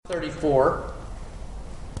34.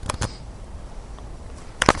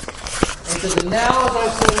 And says, "And now as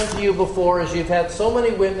I've said unto you before, as you've had so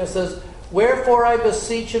many witnesses, wherefore I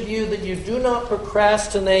beseech of you that you do not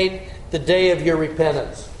procrastinate the day of your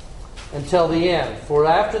repentance until the end. For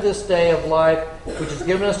after this day of life, which is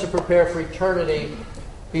given us to prepare for eternity,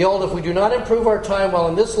 behold, if we do not improve our time while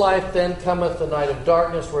in this life, then cometh the night of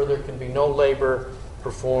darkness, where there can be no labor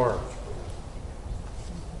performed."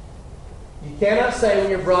 You cannot say when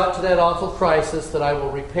you're brought to that awful crisis that I will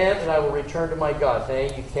repent and I will return to my God.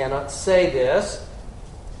 Nay, you cannot say this.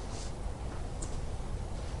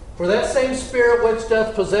 For that same Spirit which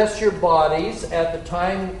doth possess your bodies at the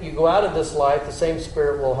time you go out of this life, the same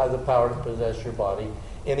Spirit will have the power to possess your body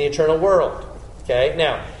in the eternal world. Okay,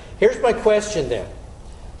 now, here's my question then.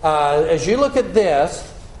 As you look at this,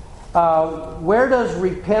 where does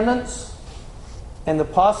repentance and the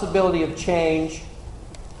possibility of change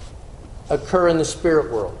occur in the spirit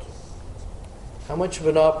world? How much of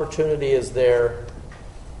an opportunity is there?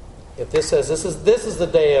 If this says this is the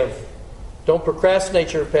day of don't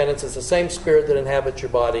procrastinate your repentance, it's the same Spirit that inhabits your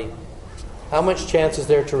body, how much chance is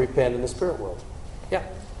there to repent in the spirit world? Yeah.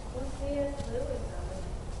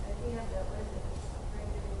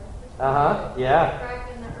 Yeah.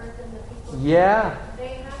 Yeah. They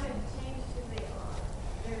haven't changed who they are.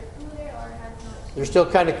 Who they are has not changed. They're still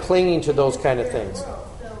kind of clinging to those kind of things. So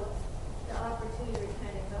the opportunity to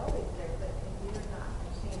repent is always there, but if you're not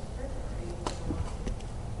a changed person,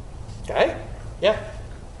 Okay. Yeah.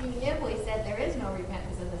 I mean, Nibley said there is no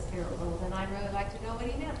repentance in the spirit world, and I'd really like to know what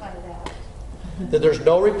he meant by that. That there's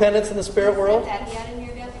no repentance in the spirit world? He said that he had a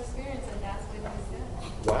near-death experience, and that's what he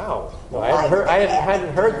said. Wow. Well, I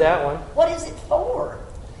hadn't heard that one. What is it for?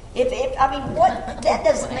 What that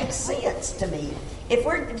doesn't make sense to me. If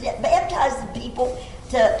we're baptizing people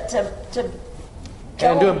to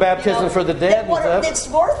And doing baptism for the dead and stuff. It's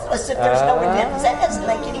worthless if there's no repentance. That doesn't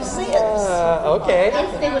make any sense. Okay.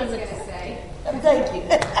 That's what they would have to say. Thank you.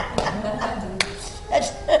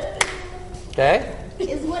 Okay.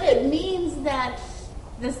 Is what it means that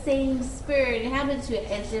the same Spirit inhabits you,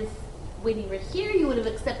 as if when you were here you would have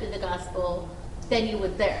accepted the gospel, then you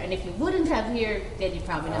would there. And if you wouldn't have here, then you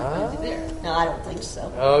probably not going to there. No, I don't think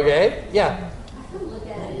so. Okay. Yeah. I could look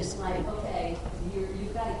at it as like, okay,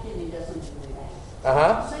 you've got a kid who does something really bad.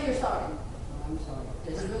 Uh-huh. Say you're sorry. Oh, I'm sorry.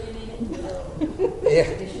 Does he really mean it? No.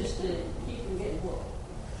 Yeah. It's just to keep from getting whooped,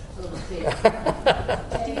 so to speak.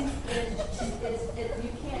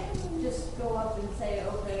 You can't just go up and say,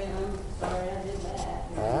 okay, I'm sorry I did that.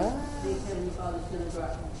 The Heavenly Father's going to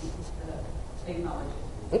acknowledge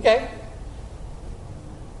it. Okay.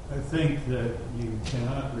 I think that you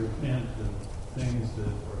cannot repent of things that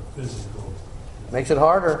are physical. Makes it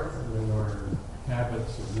harder. That are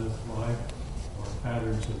habits of this life or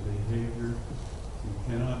patterns of behavior. You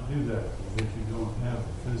cannot do that because you don't have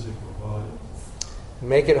a physical body.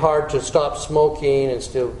 Make it hard to stop smoking and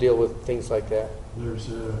still deal with things like that. There's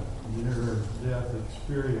a near-death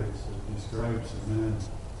experience that describes a man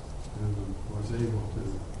who was able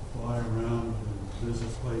to fly around and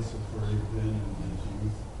visit places where he'd been in his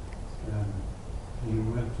youth. And he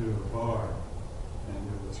went to a bar, and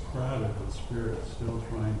it was crowded with spirits still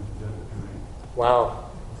trying to get a drink. Wow.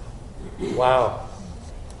 Wow.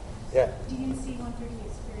 Yeah. D&C 138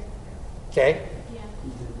 Spirit. Okay. Yeah.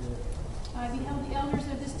 Behold, the elders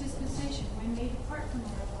of this dispensation, when they depart from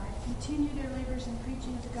their life, continue their labors in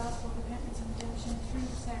preaching of the gospel of repentance and redemption through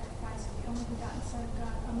the sacrifice of the only begotten Son of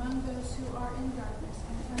God among those who are in darkness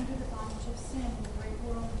and under the bondage of sin in the great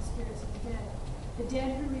world of the spirits of the dead. The dead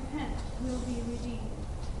who repent will be redeemed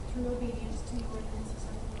through obedience to the ordinances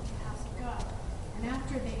of the house of God. And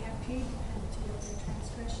after they have paid the penalty of their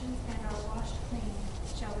transgressions and are washed clean,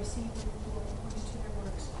 shall receive the reward according to their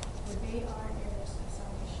works, for they are heirs of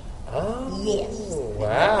salvation. Oh. Yes.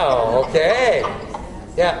 Wow. Okay.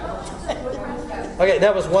 Yeah. Okay,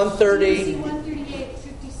 that was 130.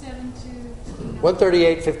 138:57 to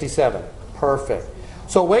 138:57. Perfect.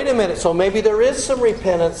 So wait a minute. So maybe there is some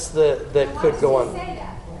repentance that could go on.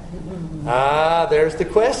 There's the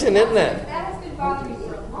question, isn't it? That has been bothering me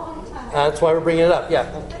for a long time. That's why we're bringing it up. Yeah.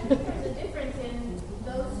 There's a difference in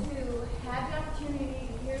those who had the opportunity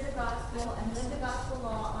to hear the gospel and live the gospel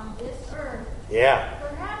law on this earth. Yeah.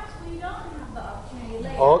 Perhaps we don't have the opportunity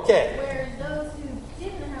later. Okay. Whereas those who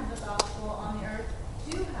didn't have the gospel on the earth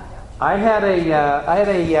do have the opportunity. I had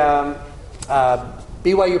a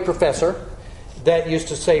BYU professor that used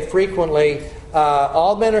to say frequently,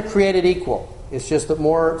 all men are created equal. It's just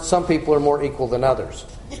that some people are more equal than others.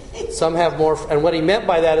 Some have more, and what he meant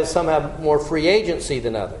by that is some have more free agency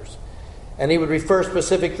than others. And he would refer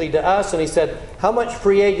specifically to us, and he said, how much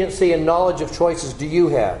free agency and knowledge of choices do you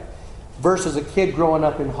have? Versus a kid growing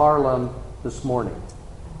up in Harlem this morning.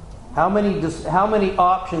 How many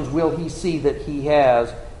options will he see that he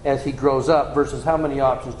has as he grows up versus how many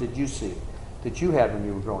options did you see that you had when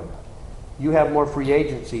you were growing up? You have more free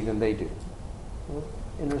agency than they do.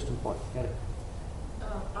 Interesting point. Got it.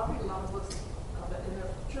 I read a lot of books in their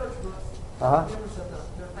church books. Uh-huh. Members of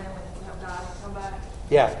their family who have died and come back.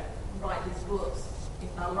 Yeah. Write these books.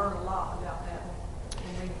 I learned a lot about that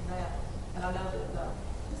in reading that. And I know that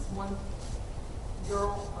this one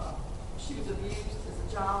girl, she was abused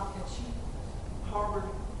as a child, and she harbored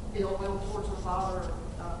ill will towards her father.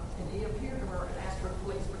 And he appeared to her and asked her to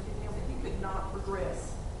please forgive him, and he could not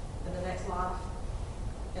progress in the next life.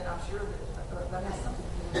 And I'm sure that has something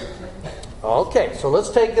to do with it. Okay, so let's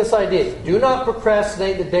take this idea. Do not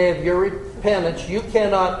procrastinate the day of your repentance. You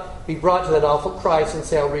cannot be brought to that awful Christ and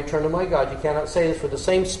say, I'll return to my God. You cannot say this for the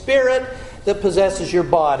same Spirit that possesses your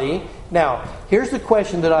body. Now, here's the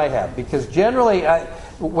question that I have, because generally,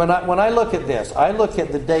 when I look at this, I look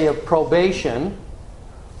at the day of probation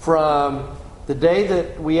from the day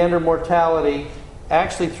that we enter mortality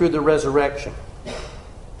actually through the resurrection.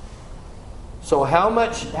 So how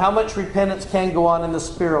much repentance can go on in the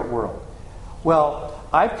spirit world? Well,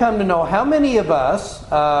 I've come to know how many of us,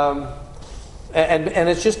 and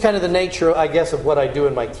it's just kind of the nature, I guess, of what I do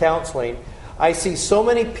in my counseling. I see so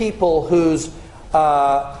many people whose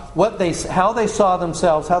how they saw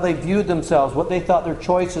themselves, how they viewed themselves, what they thought their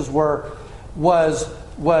choices were, was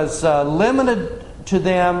limited to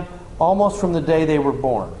them almost from the day they were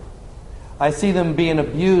born. I see them being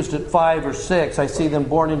abused at 5 or 6. I see them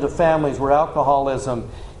born into families where alcoholism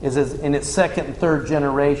is in its second and third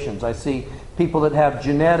generations. I see people that have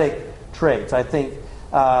genetic traits. I think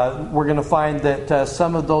we're going to find that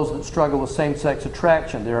some of those that struggle with same-sex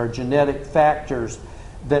attraction, there are genetic factors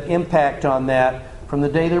that impact on that from the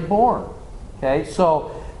day they're born. Okay,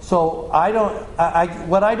 so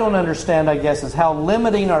what I don't understand, I guess, is how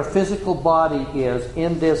limiting our physical body is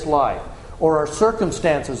in this life, or our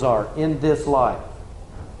circumstances are in this life.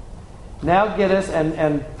 Now get us,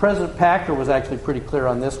 and President Packer was actually pretty clear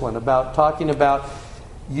on this one, about talking about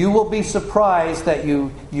you will be surprised that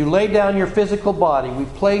you lay down your physical body. We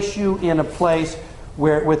place you in a place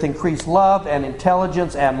where with increased love and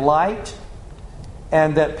intelligence and light,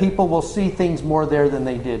 and that people will see things more there than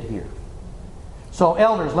they did here. So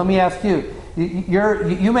elders, let me ask you.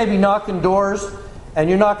 You may be knocking doors, and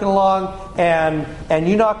you're knocking along, and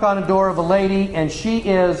you knock on a door of a lady, and she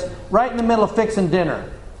is right in the middle of fixing dinner.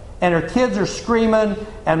 And her kids are screaming,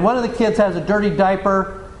 and one of the kids has a dirty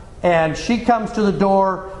diaper, and she comes to the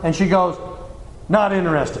door, and she goes, not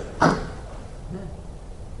interested.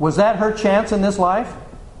 Was that her chance in this life?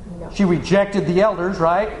 No. She rejected the elders,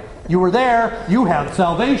 right? You were there, you had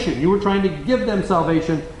salvation. You were trying to give them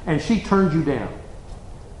salvation, and she turned you down.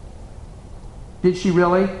 Did she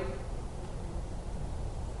really?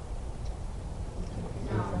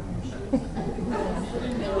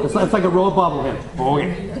 It's like a roll of bobbleheads. Oh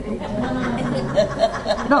yeah.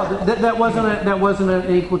 No, that wasn't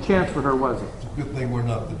an equal chance for her, was it? It's a good thing we're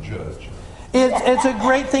not the judge. It's a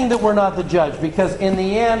great thing that we're not the judge, because in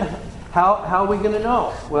the end, how are we going to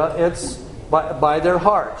know? Well, it's by their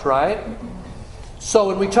hearts, right? So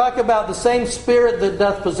when we talk about the same Spirit that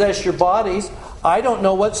doth possess your bodies, I don't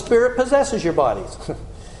know what spirit possesses your bodies,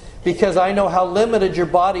 because I know how limited your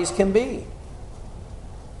bodies can be.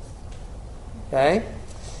 Okay?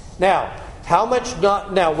 Now, how much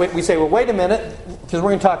not... Now, we say, well, wait a minute, because we're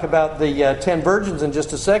going to talk about the 10 virgins in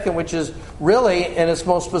just a second, which is really, in its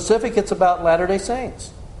most specific, it's about Latter-day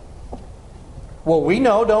Saints. Well, we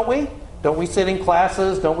know, don't we? Don't we sit in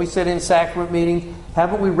classes? Don't we sit in sacrament meetings?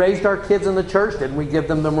 Haven't we raised our kids in the church? Didn't we give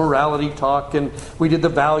them the morality talk, and we did the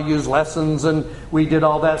values lessons, and we did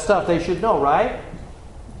all that stuff? They should know, right?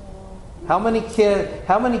 How many kids,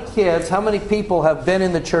 how many people have been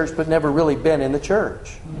in the church but never really been in the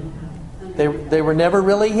church? They were never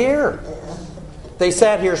really here. They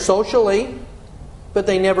sat here socially, but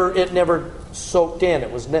it never soaked in.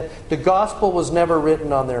 It was the gospel was never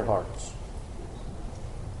written on their hearts.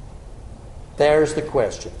 There's the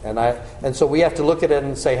question. And so we have to look at it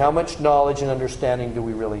and say, how much knowledge and understanding do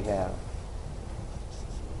we really have?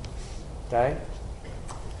 Okay?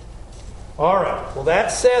 All right. Well,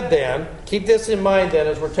 that said then, keep this in mind then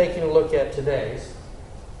as we're taking a look at today's.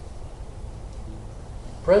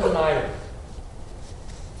 Present item.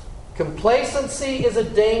 Complacency is a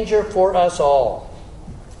danger for us all.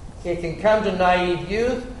 It can come to naive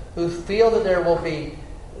youth who feel that there will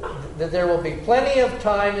be plenty of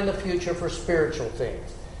time in the future for spiritual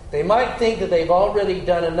things. They might think that they've already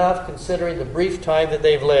done enough considering the brief time that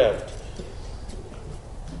they've lived.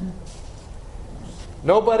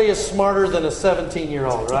 Nobody is smarter than a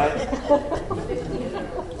 17-year-old, right?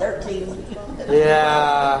 13.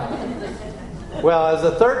 Yeah. Well, as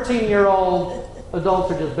a 13-year-old,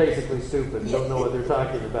 adults are just basically stupid. Don't know what they're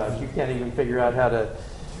talking about. You can't even figure out how to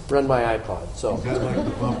run my iPod. So. Is that like the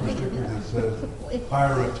bumper sticker that says,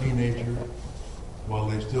 hire a teenager while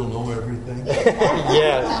they still know everything?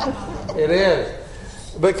 Yes, it is.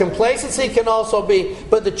 But complacency can also be,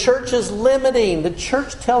 but the church is limiting. The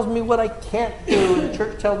church tells me what I can't do. The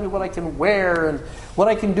church tells me what I can wear and what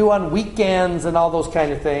I can do on weekends and all those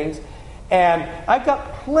kind of things. And I've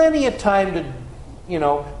got plenty of time to,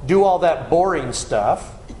 do all that boring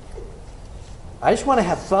stuff. I just want to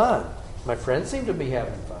have fun. My friends seem to be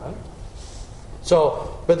having fun.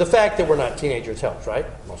 So, but the fact that we're not teenagers helps, right?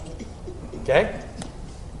 Okay?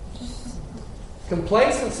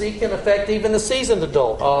 Complacency can affect even the seasoned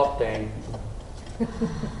adult. Oh, dang.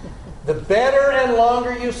 The better and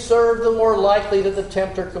longer you serve, the more likely that the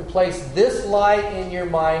tempter can place this lie in your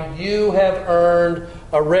mind: you have earned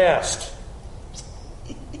a rest.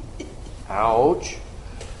 Ouch.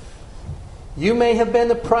 You may have been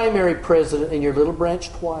the primary president in your little branch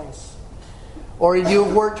twice. Or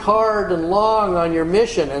you've worked hard and long on your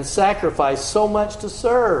mission and sacrificed so much to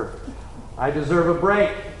serve. I deserve a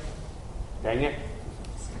break. Dang it.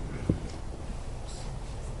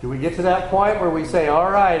 Do we get to that point where we say, all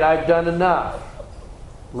right, I've done enough.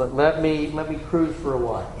 Let me cruise for a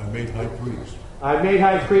while. I made high priest. I've made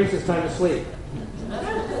high priest. It's time to sleep.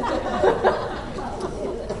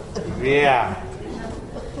 Yeah.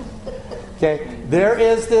 Okay. There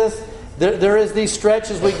is these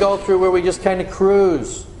stretches we go through where we just kind of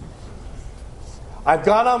cruise. I've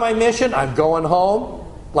gone on my mission. I'm going home.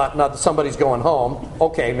 Not that somebody's going home.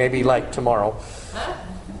 Okay, maybe like tomorrow.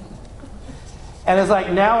 And it's like,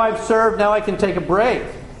 now I've served, now I can take a break.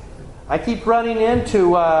 I keep running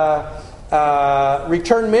into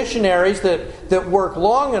return missionaries that work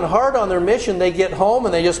long and hard on their mission. They get home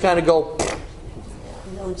and they just kind of go,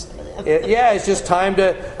 it's just time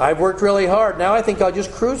to, I've worked really hard. Now I think I'll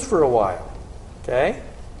just cruise for a while. Okay?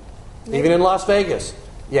 Even in Las Vegas.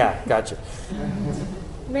 Yeah, gotcha.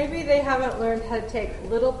 Maybe they haven't learned how to take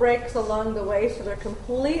little breaks along the way, so they're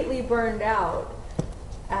completely burned out.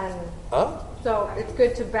 And so it's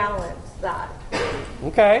good to balance that.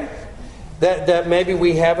 Okay. That maybe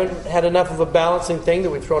we haven't had enough of a balancing thing, that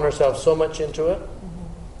we've thrown ourselves so much into it.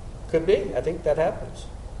 Could be. I think that happens.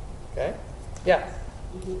 Okay? Yeah.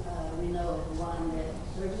 We know of one that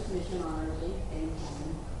served his mission honorably, came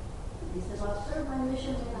home. He said, well, I've served my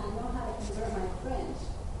mission and I know how to convert my friends.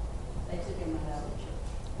 They took him out of the church.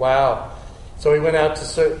 Wow. So he went out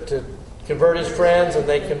to convert his friends and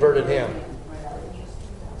they converted him.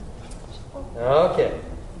 Okay.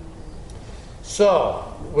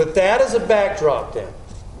 So, with that as a backdrop then,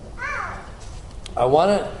 I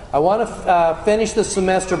want to finish the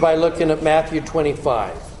semester by looking at Matthew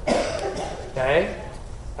 25. Okay?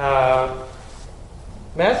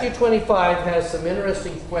 Matthew 25 has some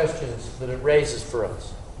interesting questions that it raises for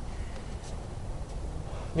us.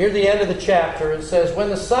 Near the end of the chapter, it says, when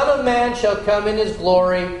the Son of Man shall come in his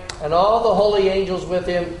glory, and all the holy angels with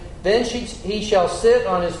him, then he shall sit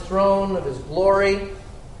on his throne of his glory.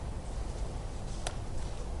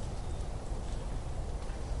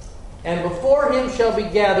 And before him shall be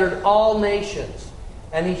gathered all nations,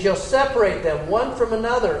 and he shall separate them one from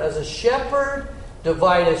another, as a shepherd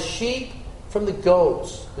divideth sheep from the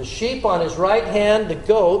goats. The sheep on his right hand, the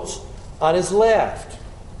goats on his left.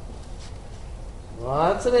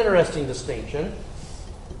 Well, that's an interesting distinction.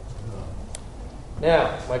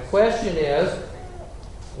 Now, my question is,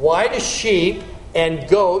 why do sheep and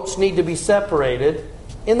goats need to be separated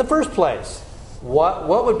in the first place? What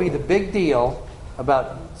would be the big deal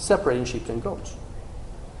about separating sheep and goats?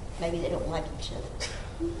 Maybe they don't like each other.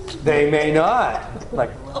 They may not.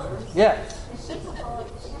 Yeah.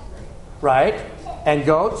 Right? And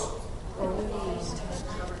goats?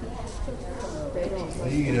 They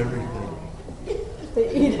eat everything.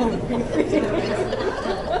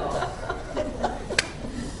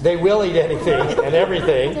 They will eat anything and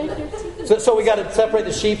everything. So we got to separate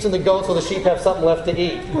the sheep and the goats so the sheep have something left to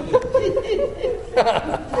eat.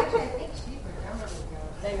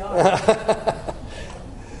 They are.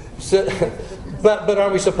 But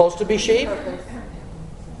aren't we supposed to be sheep?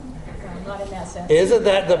 Not in that sense. Isn't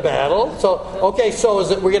that the battle? So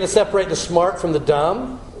is it we're going to separate the smart from the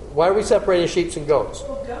dumb? Why are we separating sheep and goats?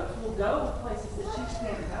 Well, goats will go places that sheep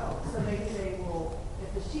can't go. So maybe they will,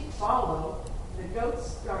 if the sheep follow, the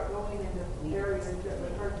goats start going into areas that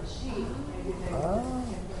would hurt the sheep. Maybe they will.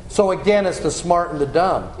 So again, it's the smart and the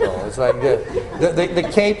dumb. Though. It's like the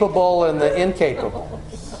capable and the incapable.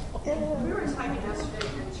 We were talking yesterday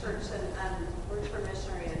in church, and we're for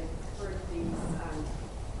missionary, and for these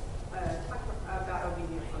talk about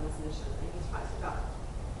obedience on this mission. And he talks about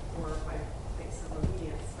 4 or 5 things of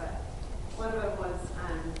obedience, but one of them was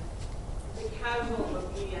the casual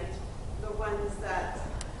obedient, the ones that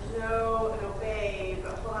know and obey,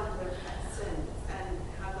 but hold on to their pet sins and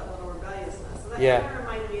have that little rebelliousness. So that kind of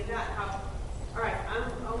reminded me of that. How, all right, I'm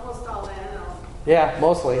almost all in. Yeah,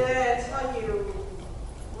 mostly. Then tell you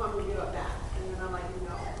want me to do it back, and then I'm like, no,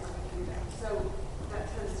 I'm not going to do that. So that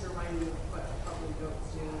tends to remind me of what probably goats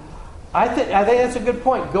do. I think that's a good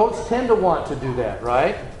point. Goats tend to want to do that,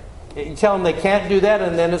 right? You tell them they can't do that,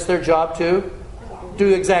 and then it's their job to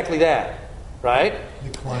do exactly that, right? They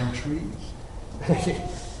climb trees.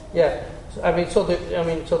 Yeah. So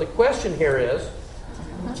the question here is,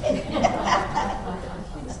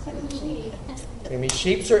 I mean,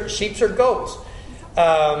 sheep are goats.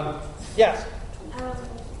 Yes. Kind of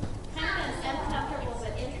an uncomfortable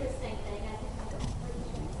but interesting thing. I think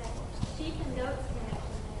sheep and goats can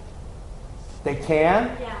actually They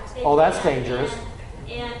can? Yeah. Oh, that's dangerous.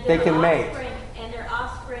 And They can mate. And their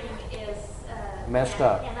offspring is Messed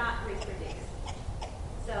up. Cannot reproduce.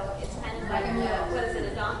 So it's kind of like what is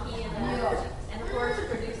it? A donkey and a horse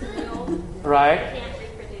produce a mule. Right. They can't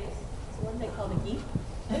reproduce. So what do they call a geep?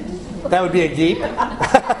 That would be a geep. It's called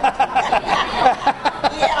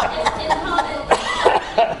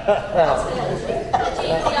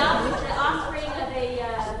the offspring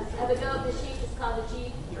of a goat. The sheep is called a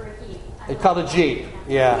jeep or a heap. It's called a jeep.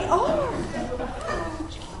 Yeah.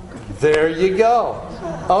 There you go.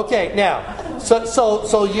 Okay, now,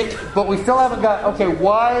 but we still haven't got. Okay,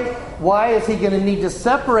 why is he going to need to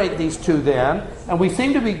separate these two then? And we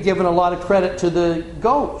seem to be giving a lot of credit to the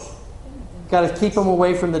goats. Got to keep them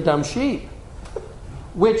away from the dumb sheep.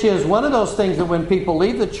 Which is one of those things that when people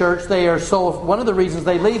leave the church, one of the reasons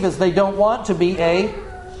they leave is they don't want to be a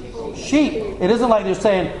sheep. It isn't like they're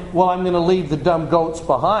saying, well, I'm going to leave the dumb goats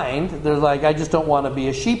behind. They're like, I just don't want to be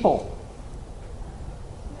a sheeple.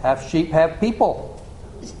 Have sheep, have people.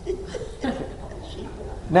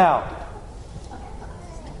 Now,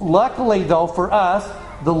 luckily though for us,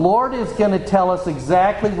 the Lord is going to tell us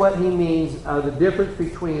exactly what He means, the difference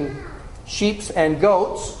between sheep and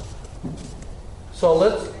goats. So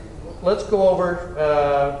let's go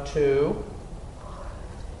over to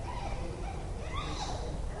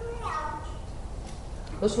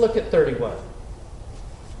let's look at 31.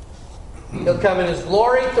 He'll come in His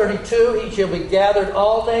glory. 32. He shall be gathered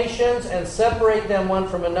all nations and separate them one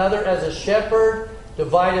from another, as a shepherd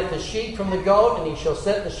divideth the sheep from the goat, and He shall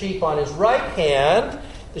set the sheep on His right hand.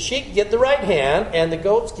 The sheep get the right hand, and the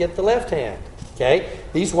goats get the left hand. Okay,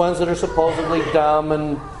 these ones that are supposedly dumb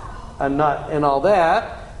and not and all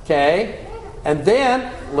that. Okay, and then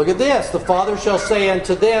look at this: the Father shall say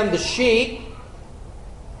unto them, the sheep.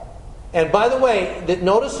 And by the way,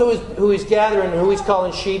 notice who He's gathering and who He's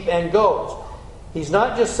calling sheep and goats. He's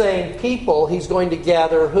not just saying people; He's going to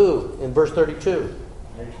gather who in verse 32?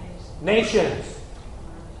 Nations.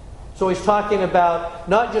 So He's talking about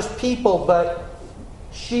not just people, but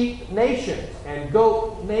sheep nations and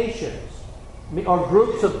goat nations, or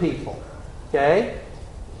groups of people. Okay.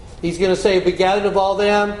 He's going to say, be gathered of all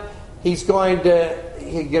them. He's going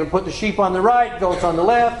to put the sheep on the right, goats on the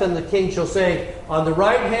left, and the King shall say, on the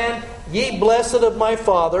right hand, ye blessed of my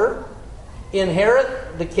Father,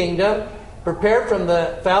 inherit the kingdom, prepared from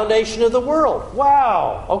the foundation of the world.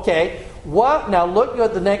 Wow. Okay. What? Now look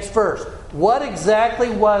at the next verse. What exactly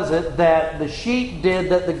was it that the sheep did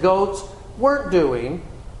that the goats weren't doing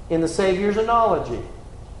in the Savior's analogy?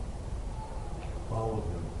 Follow Him.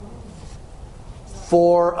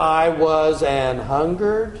 For I was an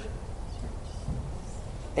hungered,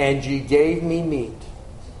 and ye gave me meat.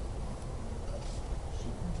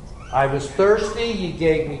 I was thirsty, ye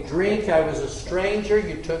gave me drink. I was a stranger,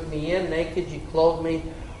 you took me in. Naked, you clothed me.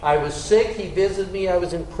 I was sick, ye visited me. I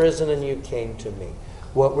was in prison, and you came to me.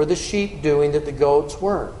 What were the sheep doing that the goats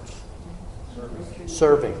weren't?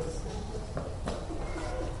 Serving.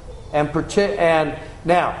 And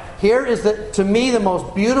now, here is to me the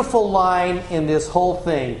most beautiful line in this whole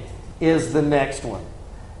thing is the next one.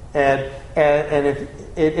 And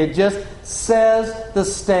it just says the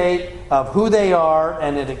state of who they are,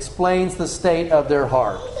 and it explains the state of their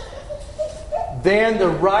heart. Then the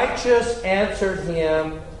righteous answered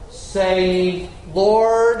Him, saying,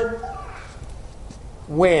 Lord,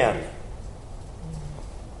 when?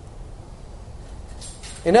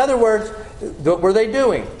 In other words, what were they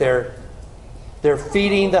doing? They're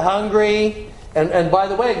feeding the hungry. And by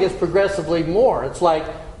the way, it gets progressively more. It's like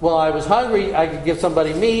Well, I was hungry, I could give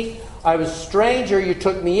somebody meat. I was a stranger, you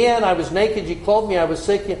took me in. I was naked, you clothed me. I was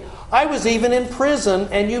sick. I was even in prison,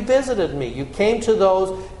 and you visited me. You came to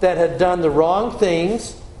those that had done the wrong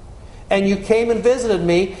things, and you came and visited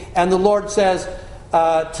me. And the Lord says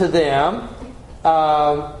to them,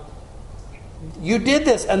 you did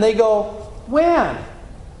this. And they go, when?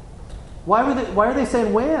 Why are they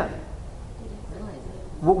saying when?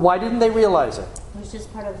 Why didn't they realize it? It was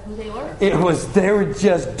just part of who they were. They were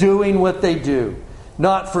just doing what they do.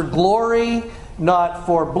 Not for glory, not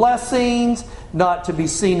for blessings, not to be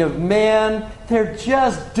seen of men. They're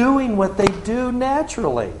just doing what they do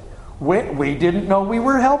naturally. We didn't know we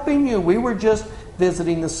were helping you. We were just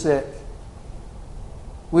visiting the sick.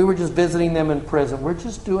 We were just visiting them in prison. We're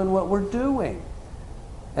just doing what we're doing.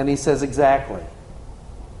 And he says, exactly.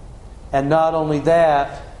 And not only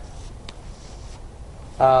that,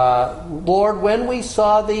 Lord, when we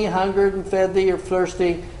saw thee hungered and fed thee or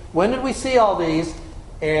thirsty, when did we see all these?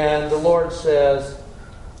 And the Lord says,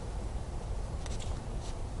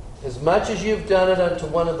 as much as you've done it unto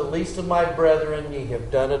one of the least of my brethren, ye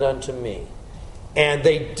have done it unto me. And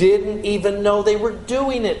they didn't even know they were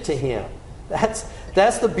doing it to him. That's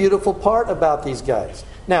the beautiful part about these guys.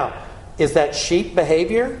 Now, is that sheep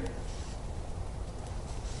behavior?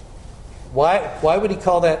 Why would he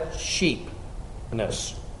call that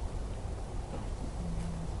sheepness?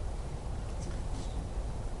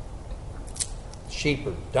 Sheep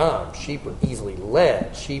are dumb. Sheep are easily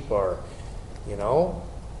led. Sheep are, Well,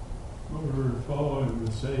 we were following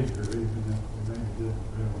the Savior, even if we maybe didn't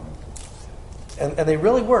realize it. And they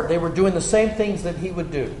really were. They were doing the same things that he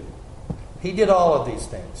would do. He did all of these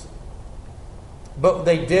things. But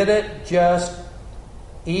they did it just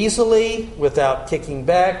easily, without kicking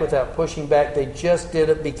back, without pushing back. They just did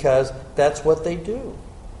it because that's what they do.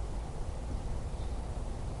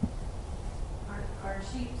 Are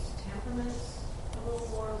sheep's temperaments a little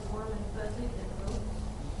more warm and fuzzy than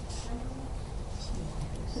goats'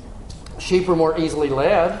 temperaments? Sheep are more easily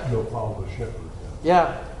led. You'll follow the shepherd.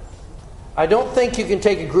 Yeah. I don't think you can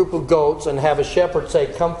take a group of goats and have a shepherd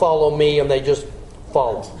say, come follow me, and they just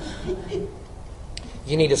follow.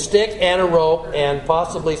 You need a stick and a rope and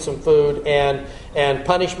possibly some food and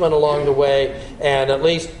punishment along the way, and at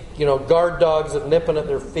least, guard dogs that nipping at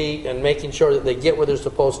their feet and making sure that they get where they're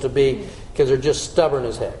supposed to be, because they're just stubborn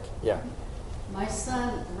as heck. Yeah. My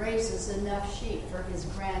son raises enough sheep for his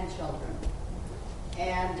grandchildren.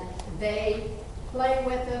 And they play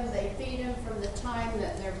with them, they feed them from the time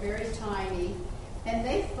that they're very tiny, and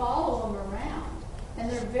they follow them around.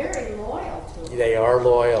 And they're very loyal to him. They are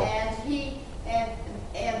loyal.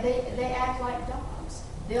 And they act like dogs.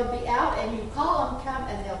 They'll be out and you call them, come,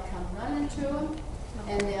 and they'll come running to them,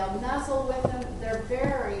 and they'll nuzzle with them. They're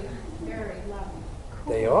very, very loving.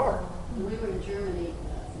 They are. When we were in Germany,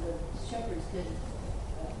 the shepherds could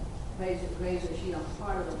graze their sheep on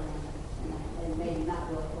part of the land, and maybe not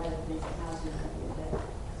go away with these houses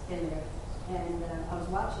in there. And I was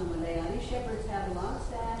watching one day. Now these shepherds have a long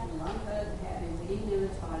staff and a long hood, and he knew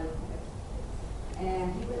it's hard.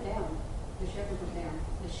 And he went down. The shepherd went down.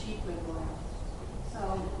 The sheep went wild. So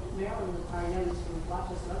Marilyn, our youngest, was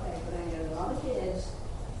watching us. Okay, but I know all the kids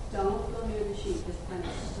don't go near the sheep. Just kind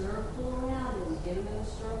of circle around them, get them in a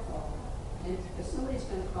circle, and because somebody's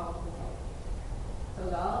going to call for help. So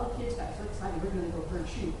all the kids got so excited. We're going to go herd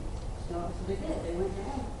sheep. So they did. They went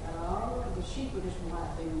down, and all of the sheep were just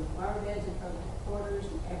wild. They were in the flower beds in front of the quarters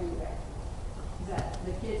and everywhere.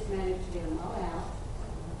 The kids managed to get them all out,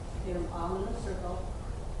 get them all in a circle,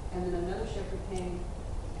 and then another shepherd came,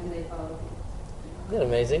 and they followed him. Isn't that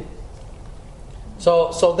amazing?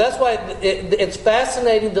 So that's why it's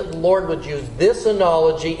fascinating that the Lord would use this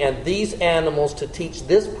analogy and these animals to teach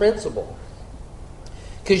this principle.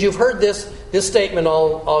 Because you've heard this statement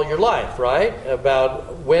all your life, right?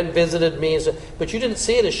 About when visited me. But you didn't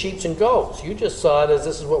see it as sheep and goats. You just saw it as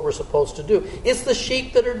this is what we're supposed to do. It's the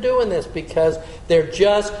sheep that are doing this because they're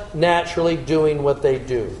just naturally doing what they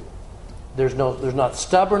do. There's not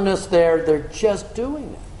stubbornness there. They're just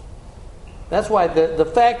doing it. That's why the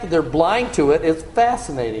fact that they're blind to it is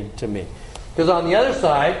fascinating to me. Because on the other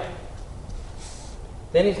side,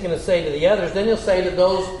 then he's going to say to the others, then he'll say to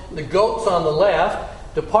the goats on the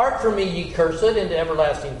left, depart from me, ye cursed, into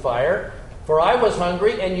everlasting fire. For I was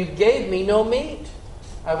hungry, and you gave me no meat.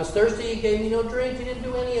 I was thirsty, you gave me no drink. You didn't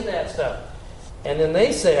do any of that stuff. And then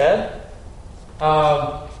they said,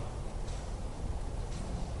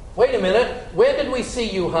 wait a minute. When did we see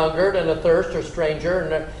you hungered and athirst or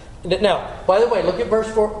stranger? Now, by the way, look at verse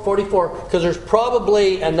 44, because there's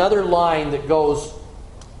probably another line that goes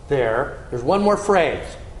there. There's one more phrase.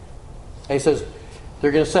 And he says,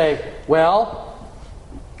 they're going to say, well,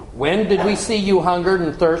 When did we see you hungered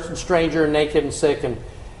and thirst and stranger and naked and sick and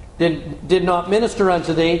did not minister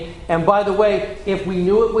unto thee? And by the way, if we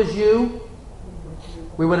knew it was you,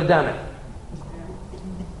 we would have done it.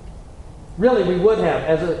 Really, we would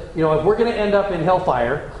have. If we're going to end up in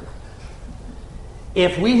hellfire,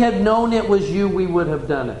 if we had known it was you, we would have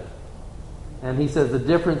done it. And he says the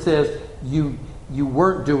difference is you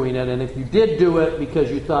weren't doing it, and if you did do it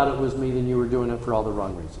because you thought it was me, then you were doing it for all the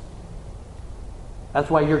wrong reasons. That's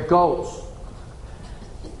why you're goats.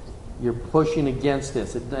 You're pushing against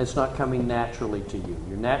this. It's not coming naturally to you.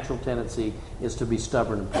 Your natural tendency is to be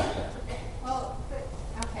stubborn and push back. Well,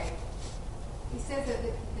 but, okay. He says that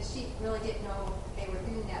the sheep really didn't know they were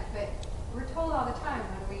doing that, but we're told all the time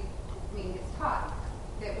it's taught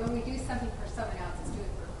that when we do something for someone else, it's doing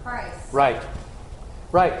it for Christ. Right.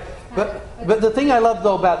 But the thing I love,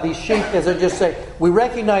 though, about these sheep is I just say, we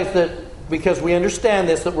recognize that because we understand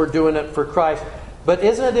this, that we're doing it for Christ. But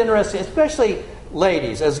isn't it interesting, especially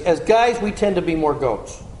ladies, as guys, we tend to be more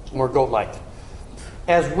goats, more goat-like.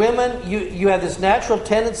 As women, you have this natural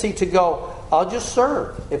tendency to go, I'll just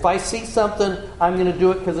serve. If I see something, I'm going to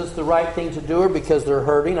do it because it's the right thing to do or because they're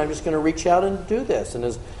hurting. I'm just going to reach out and do this. And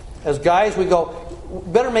as guys, we go,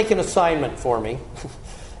 better make an assignment for me,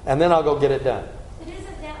 and then I'll go get it done. But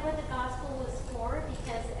isn't that what the gospel was for?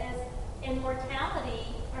 Because as in mortality,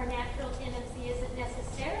 our natural tendency isn't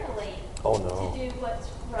necessarily to do what's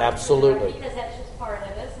right. Absolutely. Because that's just part of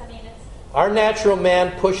us. I mean, it's our natural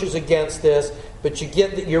man pushes against this, but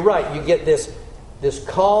you're right. You get this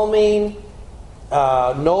calming,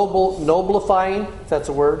 noblifying, if that's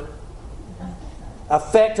a word,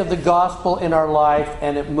 effect of the gospel in our life,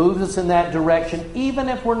 and it moves us in that direction, even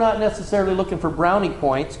if we're not necessarily looking for brownie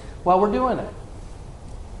points while we're doing it.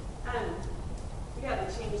 We had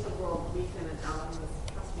to change the world weekend and out on this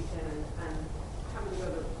past weekend and having to go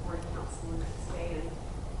to the board council the next day, and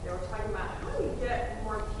they were talking about how do we get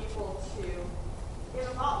more people to get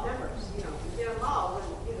involved, members, get involved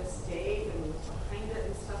and get a stake and behind it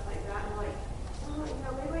and stuff like that. And I'm like,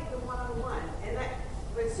 they like the one-on-one. And that,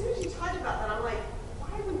 but as soon as you talked about that, I'm like,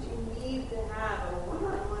 why would you need to have a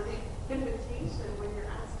one-on-one invitation when you're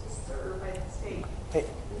asked to serve by the state?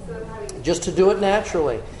 Instead of having Just to do it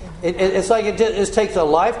naturally. It's like it takes a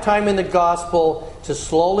lifetime in the gospel to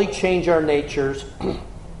slowly change our natures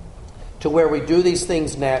to where we do these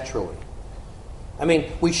things naturally. I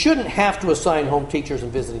mean, we shouldn't have to assign home teachers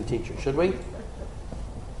and visiting teachers, should we?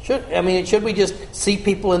 Should we just see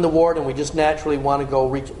people in the ward and we just naturally want to go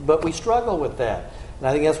reach? But we struggle with that. And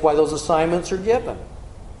I think that's why those assignments are given.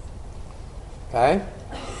 Okay?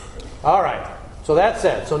 All right. So that's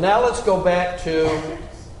it. So now let's go back to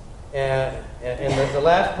and the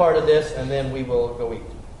last part of this, and then we will go eat.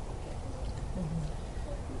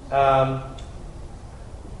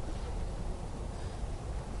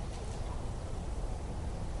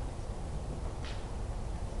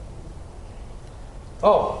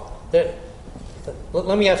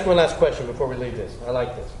 Let me ask one last question before we leave this. I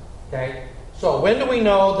like this. Okay? So when do we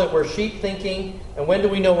know that we're sheep thinking, and when do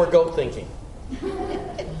we know we're goat thinking?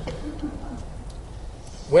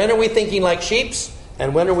 When are we thinking like sheeps,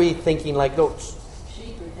 and when are we thinking like goats?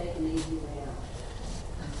 Sheep are taking the easy way out.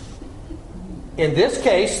 In this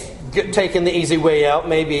case, taking the easy way out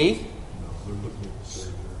may be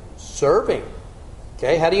serving.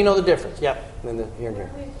 Okay, how do you know the difference? Yep, here and here.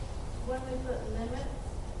 When we put limits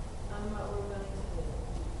on what we're willing to do,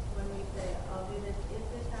 when we say, I'll do this if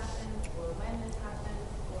this happens, or when this happens,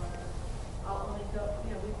 or I'll only go,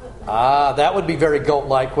 we put limits. That would be very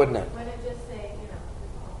goat-like, wouldn't it? When it just say,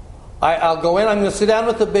 I'll go in, I'm going to sit down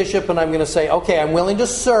with the bishop, and I'm going to say, okay, I'm willing to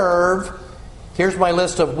serve. Here's my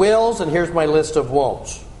list of wills, and here's my list of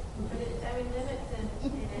won'ts. But limits in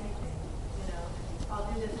anything.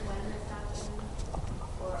 I'll do this when this happens,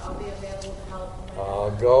 or I'll be available to help. I'll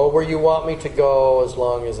go where you want me to go as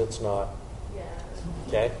long as it's not. Yeah.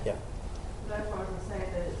 Okay? Yeah. That's what I was going to say,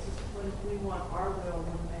 that it's just when we want our will to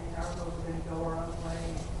remain, our will is going to go our own way.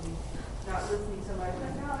 And not listening to somebody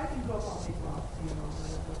like, no, I can go up on these rocks.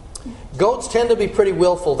 Goats tend to be pretty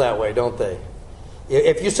willful that way, don't they?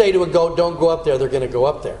 If you say to a goat, don't go up there, they're going to go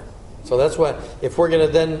up there. So that's why, if we're going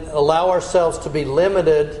to then allow ourselves to be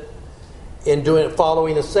limited in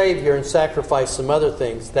following the Savior and sacrifice some other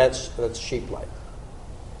things, that's sheep-like.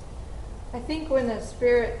 I think when the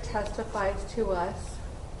Spirit testifies to us,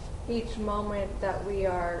 each moment that we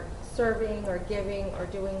are serving or giving or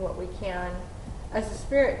doing what we can, as the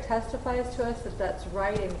Spirit testifies to us that that's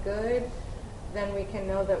right and good, then we can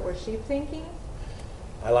know that we're sheep thinking.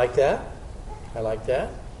 I like that. Okay.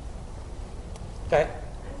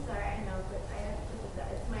 I'm sorry, I know, but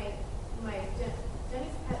it's my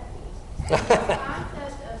Jenny's pet peeve. The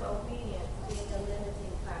concept of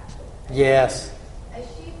obedient. Yes. A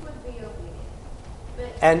sheep would be obedient.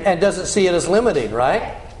 But And doesn't see it as limiting,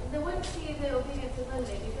 right? they wouldn't see the obedience as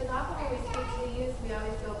limited because often when we speak to the youth, we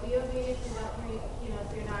always go, be obedient and don't read,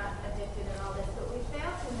 so you're not addicted and all this. But we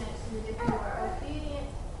fail to mention that if you are obedient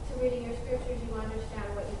to reading your scriptures, you understand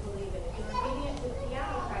what you believe in. If you're obedient to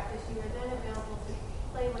piano practice, you are then available to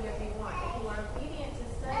play whatever you want. If you are obedient to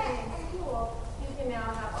studying in school, you can now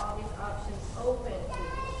have all these options open to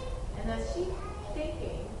you. And the sheep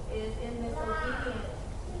thinking is in this obedient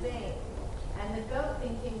vein. And the goat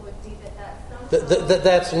thinking would be that that's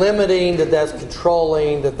That's limiting, that's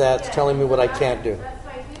controlling, that's telling me what I can't do. That's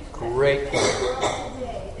my huge Great question point. in the world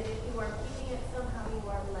today, that if you are obedient, somehow you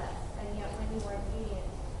are less. And yet when you are obedient,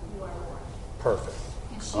 you are more. Perfect.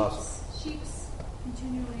 And Awesome. sheep's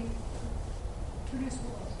continually produce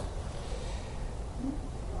wool.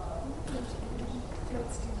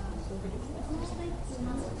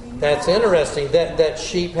 That's interesting. That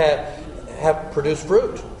sheep have produced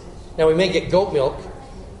fruit. Now we may get goat milk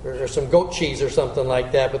or some goat cheese or something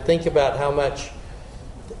like that, but think about how much.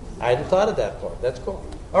 I hadn't thought of that part. That's cool.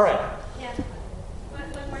 All right. Yeah.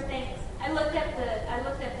 One more thing. I looked at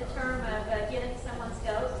the term of getting someone's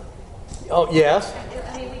goat. Oh yes.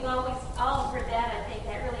 I mean, we've always all heard that. I think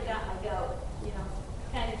that really got my goat,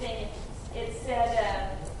 kind of thing. It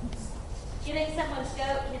said getting someone's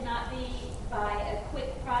goat cannot be by a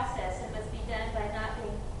quick process. It must be done by not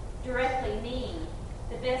being directly mean.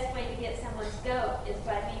 The best way to get someone's goat is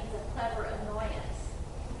by means of clever annoyance.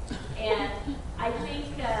 And I think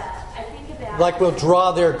about Like we'll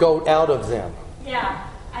draw their goat out of them. Yeah,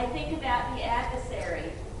 I think about the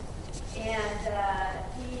adversary, and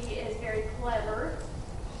he is very clever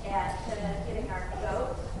at getting our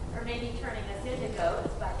goat, or maybe turning us into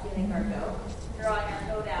goats by getting our goat, drawing our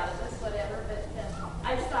goat out of us, whatever. But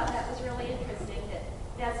I just thought that was really interesting.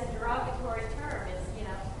 That's a derogatory term. It's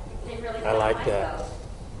they really I like my that. goat.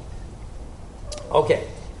 Okay.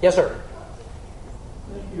 Yes, sir.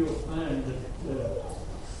 I think you'll find that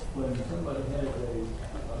when somebody has a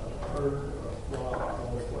herd or a flock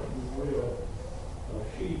or what you will, a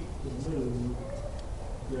sheep to move,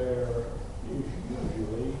 there is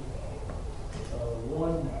usually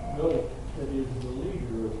one goat that is the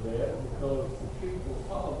leader of that because the sheep will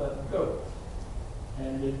follow that goat.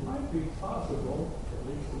 And it might be possible, at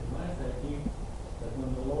least in my thinking, that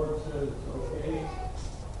when the Lord says, okay,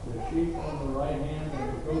 the sheep on the right hand and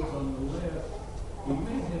the goats on the left, he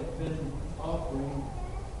may have been offering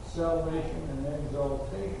salvation and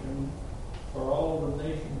exaltation for all the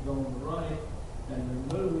nations on the right and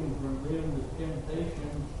removing from them the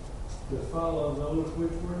temptations to follow those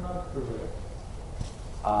which were not correct.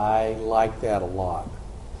 I like that a lot.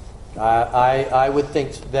 I would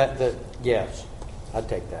think that yes, I'd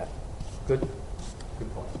take that. Good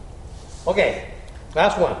point. Okay,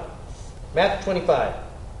 last one. Matthew 25.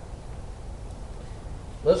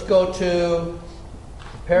 Let's go to the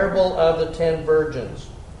parable of the 10 virgins.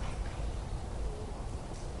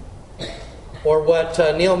 Or what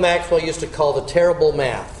Neil Maxwell used to call the terrible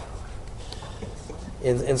math.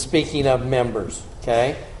 In speaking of members.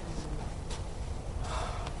 Okay?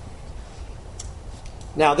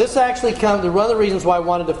 Now, this actually comes, one of the reasons why I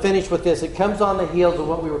wanted to finish with this, it comes on the heels of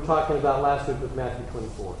what we were talking about last week with Matthew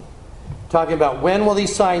 24. Talking about when will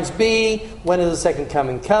these signs be, when is the second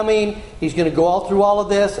coming. He's going to go all through all of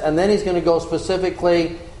this, and then he's going to go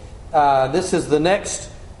specifically, this is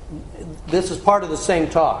part of the same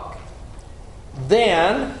talk.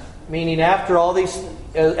 Then, meaning after all these,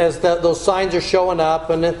 those signs are showing up,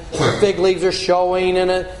 and the fig leaves are showing,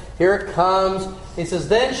 and here it comes. He says,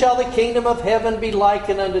 then shall the kingdom of heaven be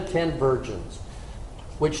likened unto 10 virgins,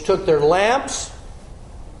 which took their lamps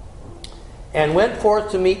and went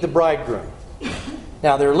forth to meet the bridegroom.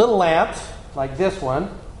 Now, they're little lamps, like this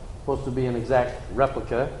one, supposed to be an exact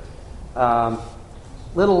replica.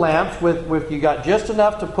 Little lamps with you got just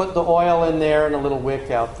enough to put the oil in there and a little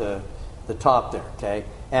wick out the top there, okay?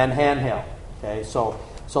 And handheld, okay? So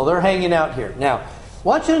they're hanging out here. Now, I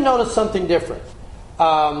want you to notice something different.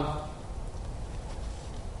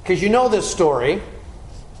 Because you know this story.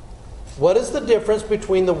 What is the difference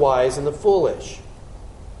between the wise and the foolish?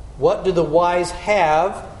 What do the wise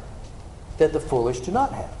have that the foolish do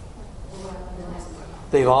not have?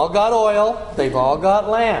 They've all got oil. They've all got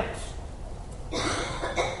lamps.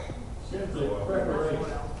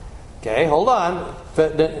 Okay, hold on.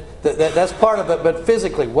 That's part of it. But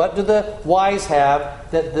physically, what do the wise have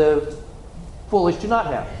that the foolish do not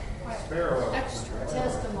have? Spare oil. Extra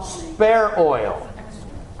testimony. Spare oil.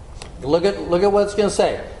 Look at what it's going to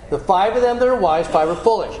say. The 5 of them that are wise, 5 are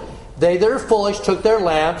foolish. They that are foolish took their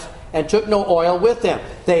lamps and took no oil with them.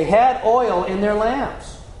 They had oil in their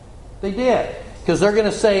lamps. They did. Because they're going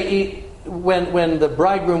to say, when the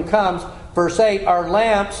bridegroom comes, verse 8, our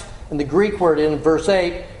lamps, and the Greek word in verse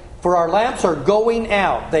 8, for our lamps are going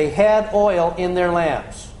out. They had oil in their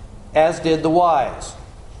lamps, as did the wise.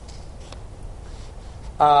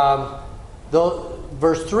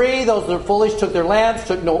 Verse 3, those that are foolish took their lamps,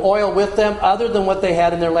 took no oil with them, other than what they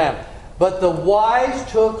had in their lamp. But the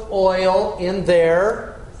wise took oil in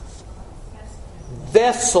their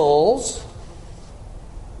vessels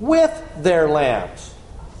with their lamps.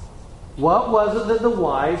 What was it that the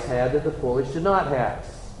wise had that the foolish did not have?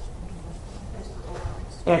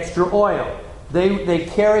 Extra oil. They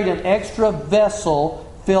carried an extra vessel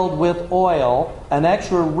filled with oil, an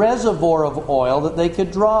extra reservoir of oil that they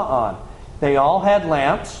could draw on. They all had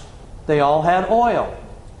lamps. They all had oil.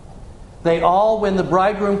 They all, when the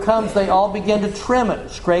bridegroom comes, they all begin to trim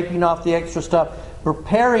it, scraping off the extra stuff,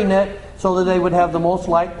 preparing it so that they would have the most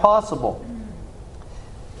light possible.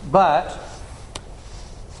 But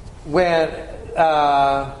when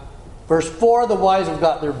verse 4, the wise have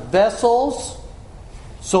got their vessels,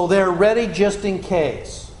 so they're ready just in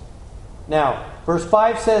case. Now, verse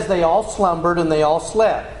 5 says they all slumbered and they all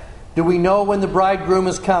slept. Do we know when the bridegroom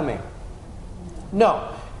is coming?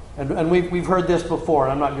 No. And we've heard this before,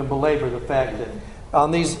 and I'm not going to belabor the fact that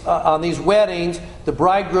on these weddings, the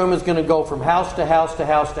bridegroom is going to go from house to house to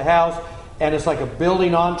house to house, and it's like a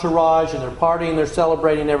building entourage, and they're partying, they're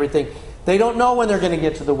celebrating everything. They don't know when they're going to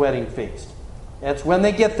get to the wedding feast. That's when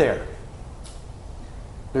they get there.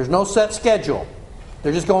 There's no set schedule.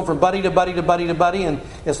 They're just going from buddy to buddy to buddy to buddy, and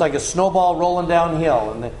it's like a snowball rolling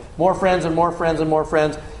downhill, and more friends and more friends and more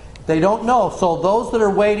friends. They don't know. So those that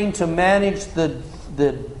are waiting to manage the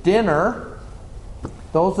dinner,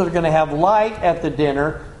 those that are going to have light at the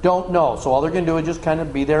dinner, don't know. So all they're going to do is just kind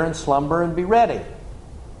of be there and slumber and be ready.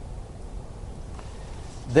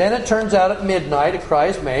 Then it turns out at midnight, a cry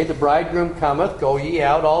is made, the bridegroom cometh, go ye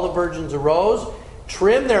out. All the virgins arose,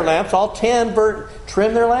 trim their lamps, all 10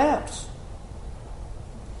 trim their lamps.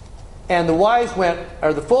 And the wise went,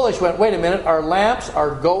 or the foolish went, wait a minute, our lamps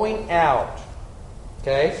are going out.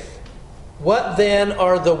 Okay? What then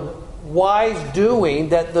are the wise doing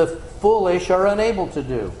that the foolish are unable to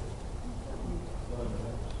do?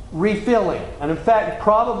 Refilling. And in fact,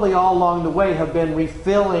 probably all along the way have been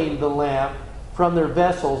refilling the lamp from their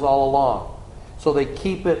vessels all along. So they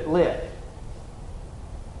keep it lit.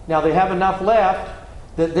 Now they have enough left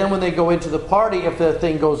that then when they go into the party, if the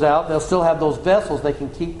thing goes out, they'll still have those vessels. They can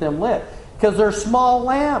keep them lit. Because they're small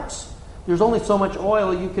lamps. There's only so much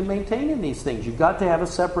oil you can maintain in these things. You've got to have a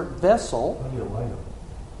separate vessel. How do you light them?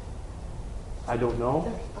 I don't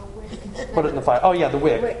know. Put it in the fire. Oh yeah, the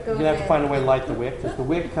wick. You're going to have to find a way to light the wick. Because the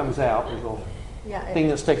wick comes out. There's a little thing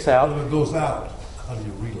that sticks out. When it goes out, how do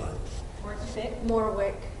you relight it? More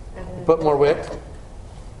wick. Put more wick.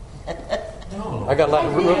 No. I got a lot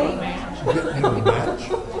of room.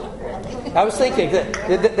 I was thinking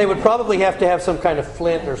that they would probably have to have some kind of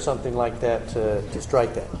flint or something like that to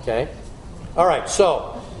strike that. Okay? All right,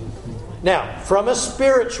 so now, from a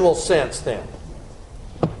spiritual sense then.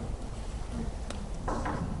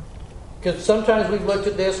 Because sometimes we've looked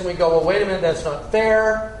at this and we go, well, wait a minute, that's not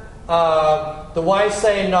fair. The wise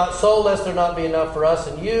saying, not so, lest there not be enough for us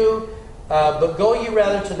and you. But go ye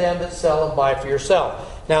rather to them that sell and buy for yourself.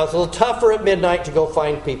 Now, it's a little tougher at midnight to go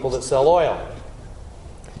find people that sell oil.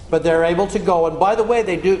 But they're able to go. And by the way,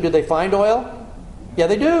 they do they find oil? Yeah,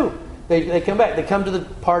 they do. They come back. They come to the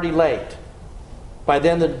party late. By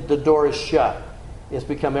then, the door is shut. It's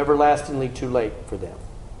become everlastingly too late for them.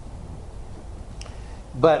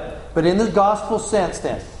 But in the gospel sense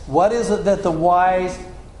then, what is it that the wise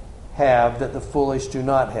have that the foolish do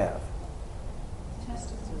not have?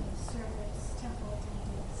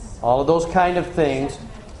 All of those kind of things.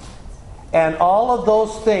 And all of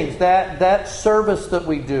those things, that service that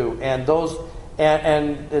we do, and those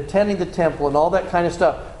and attending the temple and all that kind of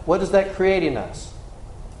stuff, what is that creating us?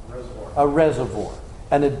 A reservoir.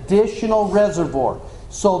 An additional reservoir.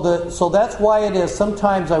 So that's why it is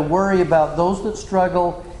sometimes I worry about those that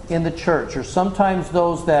struggle in the church, or sometimes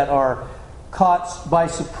those that are caught by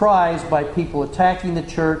surprise by people attacking the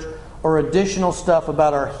church, or additional stuff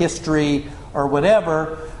about our history or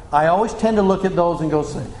whatever. I always tend to look at those and go,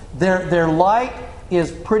 their light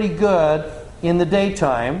is pretty good in the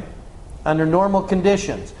daytime under normal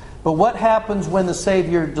conditions. But what happens when the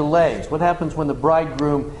Savior delays? What happens when the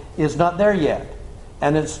bridegroom is not there yet?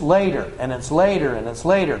 And it's later, and it's later, and it's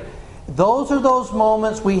later. Those are those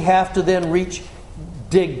moments we have to then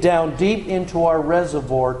dig down deep into our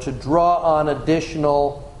reservoir to draw on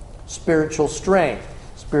additional spiritual strength,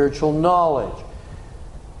 spiritual knowledge,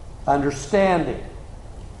 understanding.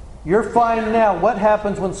 You're fine now. What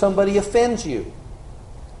happens when somebody offends you?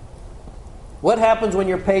 What happens when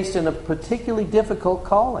you're placed in a particularly difficult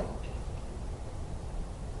calling?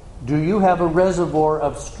 Do you have a reservoir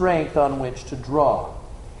of strength on which to draw?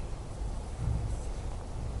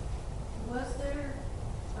 Was there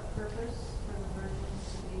a purpose for the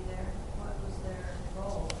virgins to be there? What was their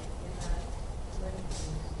role in that wedding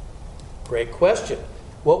feast? Great question.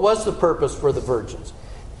 What was the purpose for the virgins?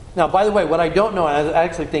 Now, by the way, what I don't know, I was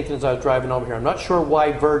actually thinking as I was driving over here, I'm not sure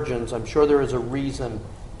why virgins. I'm sure there is a reason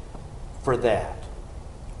for that.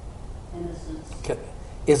 Innocence. Okay.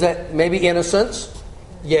 Is that maybe innocence?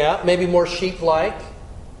 Yeah, maybe more sheep-like.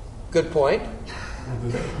 Good point.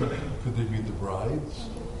 Could they be the brides?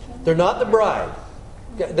 They're not the bride.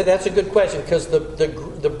 That's a good question, because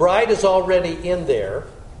the bride is already in there.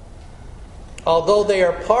 Although they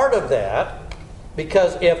are part of that,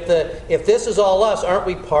 because if this is all us, aren't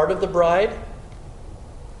we part of the bride?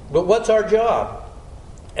 But what's our job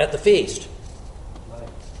at the feast? Light.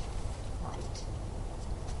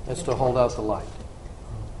 That's to hold out the light.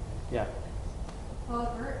 Yeah.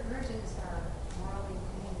 Well, virgins are morally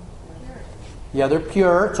clean, pure. Yeah, they're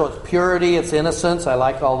pure. So it's purity, it's innocence. I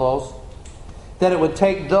like all those. That it would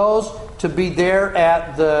take those to be there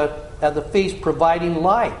at the feast, providing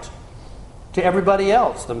light to everybody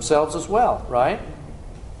else, themselves as well, right?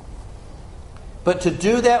 But to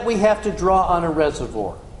do that, we have to draw on a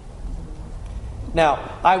reservoir.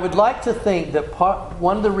 Now, I would like to think that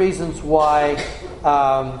one of the reasons why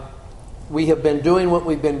we have been doing what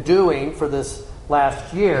we've been doing for this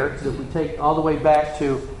last year, if we take all the way back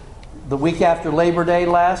to the week after Labor Day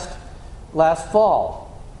last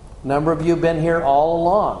fall. A number of you have been here all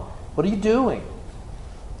along. What are you doing?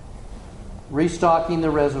 Restocking the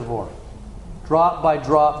reservoir. Drop by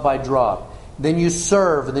drop by drop. Then you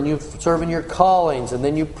serve, and then you serve in your callings, and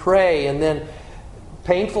then you pray, and then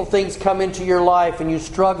painful things come into your life, and you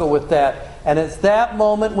struggle with that. And it's that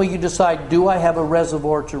moment when you decide, do I have a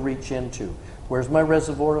reservoir to reach into? Where's my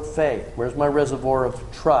reservoir of faith? Where's my reservoir of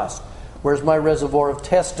trust? Where's my reservoir of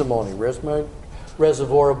testimony? Where's my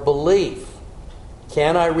reservoir of belief?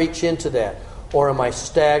 Can I reach into that? Or am I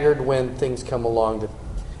staggered when things come along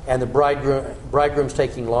and the bridegroom's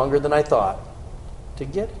taking longer than I thought to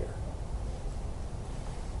get here?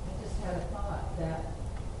 I just had a thought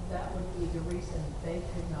that would be the reason they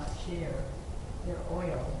could not share their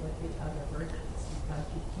oil with the other virgins, because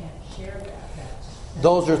you can't share that.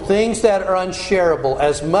 Those are things that are unshareable.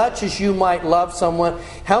 As much as you might love someone,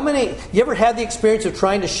 you ever had the experience of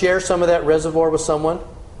trying to share some of that reservoir with someone?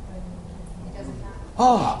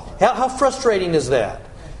 Oh, how frustrating is that?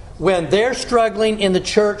 When they're struggling in the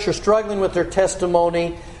church, you're struggling with their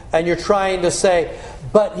testimony, and you're trying to say,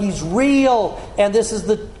 but he's real, and this is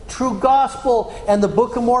the true gospel, and the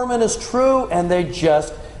Book of Mormon is true, and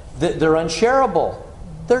they're unshareable.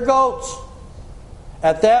 They're goats.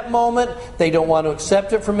 At that moment, they don't want to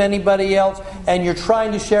accept it from anybody else, and you're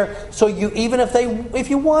trying to share. So even if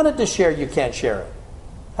you wanted to share, you can't share it.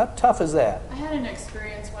 How tough is that? I had an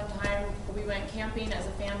experience one time. We went camping as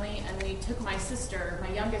a family, and we took my sister,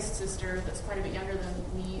 my youngest sister, that's quite a bit younger than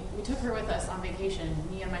me. We took her with us on vacation,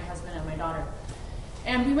 me and my husband and my daughter.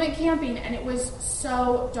 And we went camping, and it was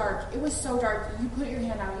so dark. It was so dark. You put your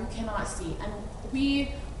hand out, you cannot see. And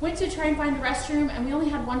we went to try and find the restroom, and we only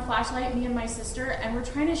had one flashlight, me and my sister, and we're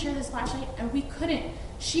trying to share this flashlight, and we couldn't.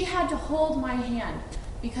 She had to hold my hand,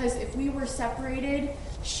 because if we were separated,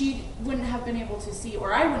 she wouldn't have been able to see,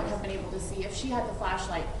 or I wouldn't have been able to see if she had the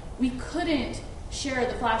flashlight. We couldn't share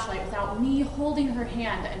the flashlight without me holding her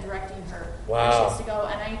hand and directing her where she has to go.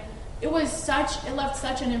 And it left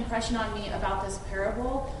such an impression on me about this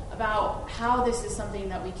parable, about how this is something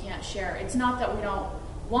that we can't share. It's not that we don't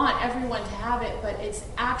want everyone to have it, but it's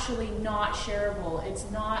actually not shareable. It's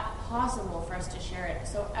not possible for us to share it.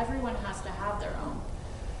 So everyone has to have their own.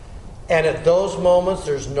 And at those moments,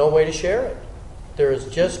 there's no way to share it. There is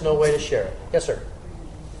just no way to share it. Yes, sir.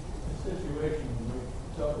 The situation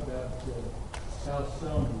we talk about how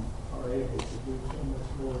some are able to do so much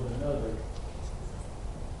more than others.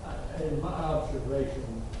 In my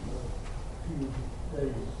observation of a few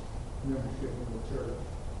days membership in the church,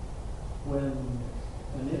 when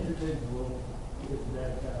an individual is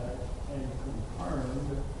baptized and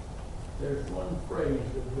confirmed, there's one phrase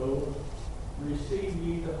that goes, "Receive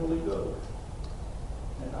ye the Holy Ghost."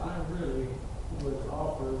 And I really would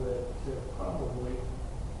offer that probably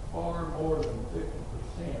far more than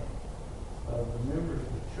 50% of the members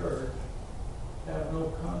of the church have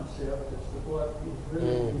no concept as to what is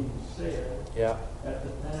really being said at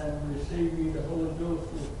the time "receive ye the Holy Ghost"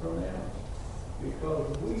 is pronounced.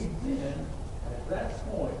 Because we then, at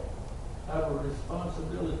that point, have a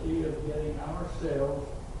responsibility of getting ourselves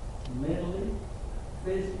mentally,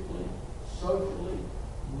 physically, socially,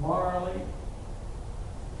 morally,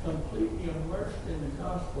 completely immersed in the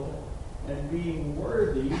gospel and being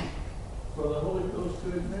worthy for the Holy Ghost to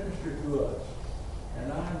administer to us.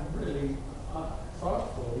 And I really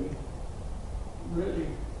thoughtfully, really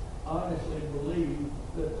honestly believe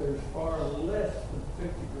that there's far less than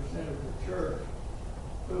 50% of the church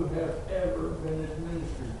who have ever been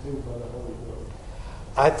administered to by the Holy Ghost.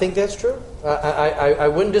 I think that's true. I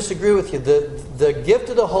wouldn't disagree with you. The gift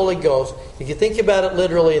of the Holy Ghost, if you think about it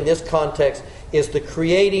literally in this context, is the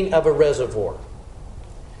creating of a reservoir.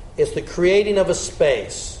 It's the creating of a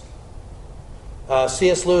space.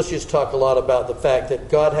 C.S. Lewis used to talk a lot about the fact that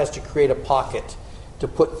God has to create a pocket to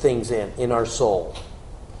put things in our soul.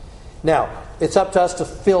 Now, it's up to us to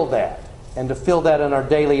fill that, and to fill that in our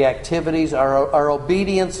daily activities. Our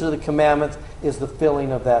obedience to the commandments is the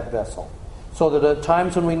filling of that vessel, so that at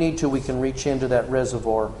times when we need to, we can reach into that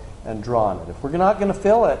reservoir and draw on it. If we're not going to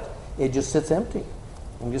fill it, it just sits empty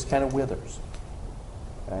and just kind of withers.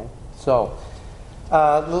 Okay? So,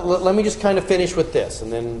 let me just kind of finish with this,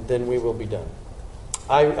 and then we will be done.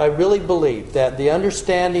 I really believe that the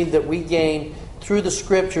understanding that we gain through the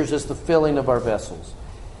Scriptures is the filling of our vessels.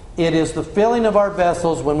 It is the filling of our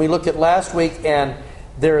vessels when we look at last week, and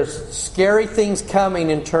there's scary things coming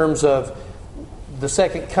in terms of the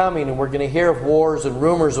second coming, and we're going to hear of wars and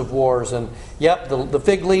rumors of wars, and the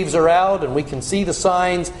fig leaves are out, and we can see the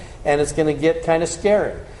signs, and it's going to get kind of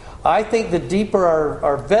scary. I think the deeper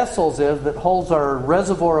our vessels is that holds our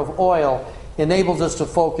reservoir of oil enables us to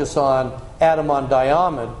focus on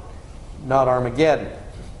Adam-on-Diamond, not Armageddon.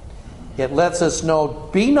 It lets us know,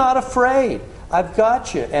 be not afraid. I've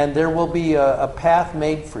got you, and there will be a path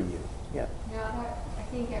made for you. Yeah. Now, I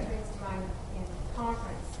think that brings to mind in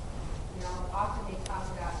conference, often they talk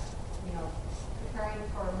about, preparing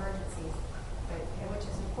for emergencies, which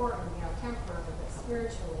is important, temporarily, but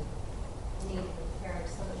spiritually need to be prepared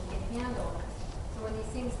so that we can handle it. So when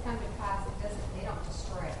these things come to pass, they don't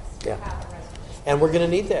destroy us. Yeah. And we're going to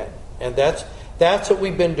need that. And that's what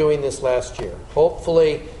we've been doing this last year.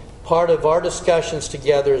 Hopefully, part of our discussions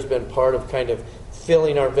together has been part of kind of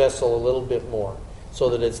filling our vessel a little bit more so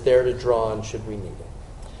that it's there to draw on should we need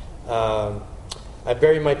it. I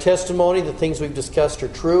bury my testimony. The things we've discussed are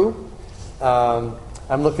true. I'm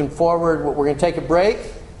looking forward. We're going to take a break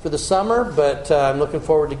for the summer, but I'm looking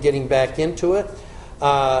forward to getting back into it.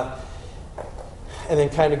 And then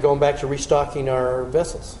kind of going back to restocking our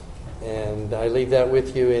vessels. And I leave that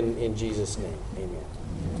with you in Jesus' name. Amen.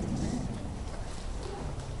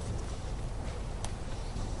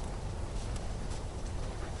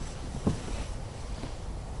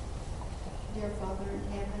 Dear Father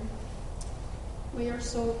in heaven, we are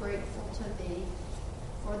so grateful to Thee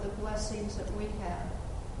for the blessings that we have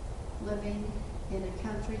living in a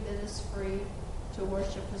country that is free to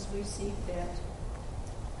worship as we see fit,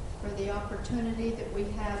 for the opportunity that we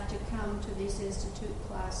have to come to these institute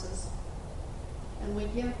classes. And we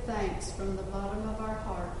give thanks from the bottom of our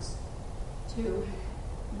hearts to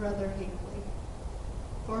Brother Hinckley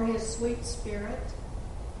for his sweet spirit,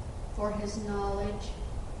 for his knowledge,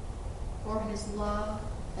 for his love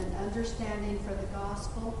and understanding for the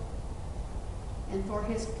gospel, and for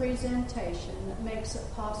his presentation that makes it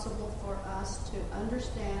possible for us to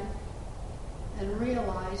understand and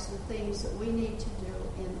realize the things that we need to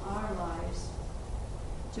do in our lives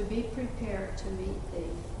to be prepared to meet Thee.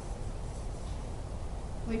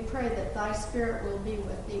 We pray that Thy Spirit will be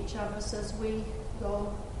with each of us as we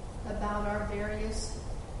go about our various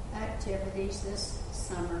activities this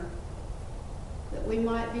summer, that we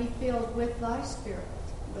might be filled with Thy Spirit,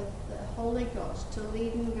 with the Holy Ghost to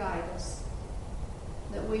lead and guide us,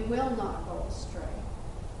 that we will not go astray,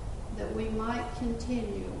 that we might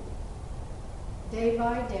continue day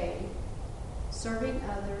by day serving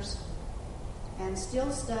others and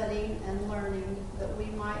still studying and learning, that we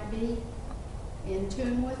might be in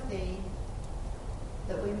tune with Thee,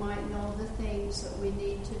 that we might know the things that we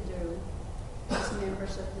need to do as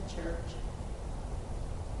members of the church.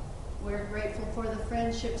 We're grateful for the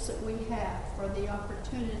friendships that we have, for the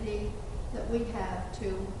opportunity that we have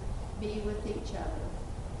to be with each other.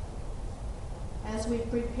 As we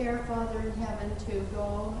prepare, Father in heaven, to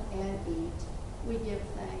go and eat, we give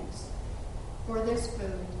thanks for this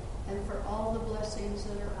food and for all the blessings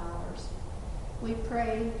that are ours. We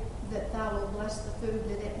pray that Thou will bless the food,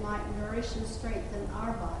 that it might nourish and strengthen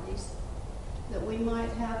our bodies, that we might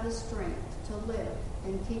have the strength to live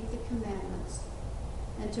and keep the commandments,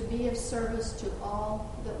 and to be of service to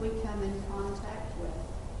all that we come in contact with,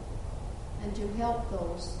 and to help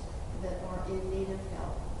those that are in need of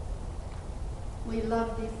help. We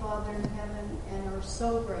love thee, Father in heaven, and are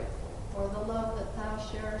so grateful for the love that thou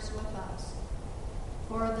sharest with us,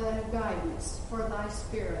 for the guidance, for thy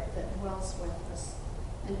Spirit that dwells with us,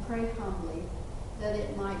 and pray humbly that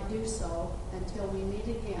it might do so until we meet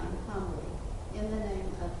again humbly. In the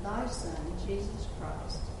name of thy Son, Jesus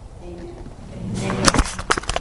Christ. Amen. Amen.